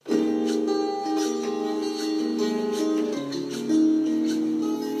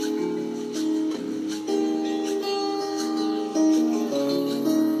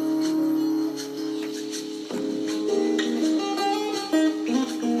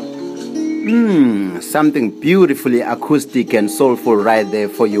Something beautifully acoustic and soulful right there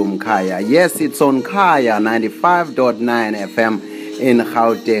for you, Mkhaya. Yes, it's on Kaya 95.9 FM in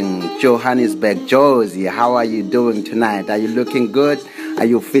Gauteng, Johannesburg. Josie, how are you doing tonight? Are you looking good? Are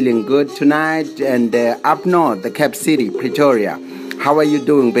you feeling good tonight? And up north, the Cape City, Pretoria, how are you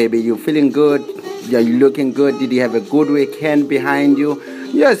doing, baby? You feeling good? Are you looking good? Did you have a good weekend behind you?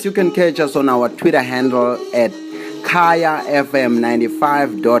 Yes, you can catch us on our Twitter handle at Kaya FM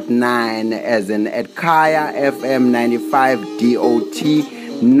 95.9, as in at Kaya FM 95 DOT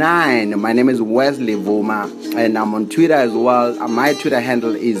 9. My name is Wesley Vuma, and I'm on Twitter as well. My Twitter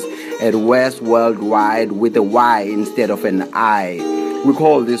handle is at West Worldwide with a Y instead of an I. We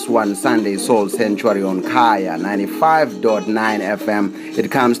call this one Sunday Soul Sanctuary on Kaya 95.9 FM. It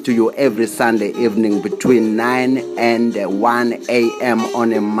comes to you every Sunday evening between 9 and 1 a.m.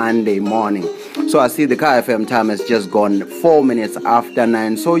 on a Monday morning. So I see the Kaya FM time has just gone 4 minutes after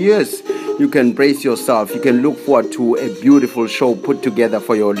 9. So yes, you can brace yourself. You can look forward to a beautiful show put together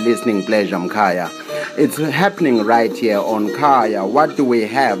for your listening pleasure, Kaya. It's happening right here on Kaya. What do we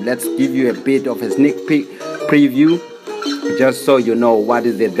have? Let's give you a bit of a sneak peek preview, just so you know what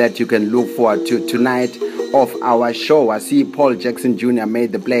is it that you can look forward to tonight of our show. I see Paul Jackson Jr.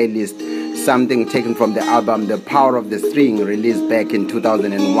 made the playlist, something taken from the album The Power of the String, released back in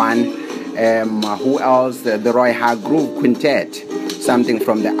 2001. Who else? The Roy Hargrove Quintet, something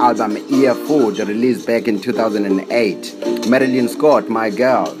from the album Ear Food, released back in 2008. Marilyn Scott, My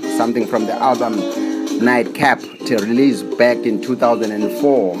Girl, something from the album Nightcap, released back in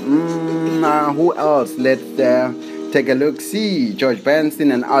 2004. Who else? Let's take a look. See, George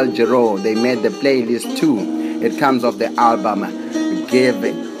Benson and Al Jarreau, they made the playlist too. It comes off the album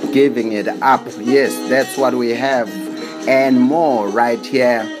Giving It Up. Yes, that's what we have and more right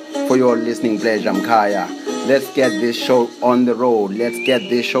here for your listening pleasure, Mkhaya. Let's get this show on the road. Let's get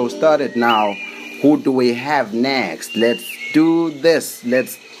this show started now. Who do we have next? Let's do this.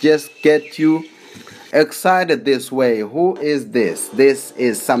 Let's just get you excited this way. Who is this? This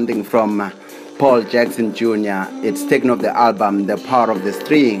is something from Paul Jackson Jr. It's taken off the album The Power of the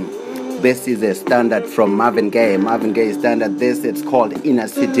String. This is a standard from Marvin Gaye. Marvin Gaye standard. This, it's called Inner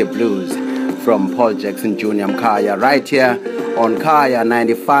City Blues from Paul Jackson Jr. Mkhaya, right here on Kaya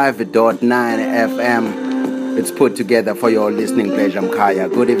 95.9 FM. It's put together for your listening pleasure, Mkhaya.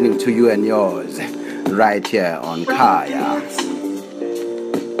 Good evening to you and yours, right here on Kaya.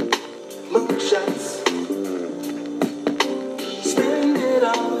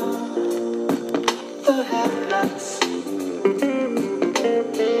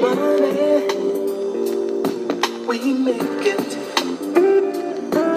 We make it.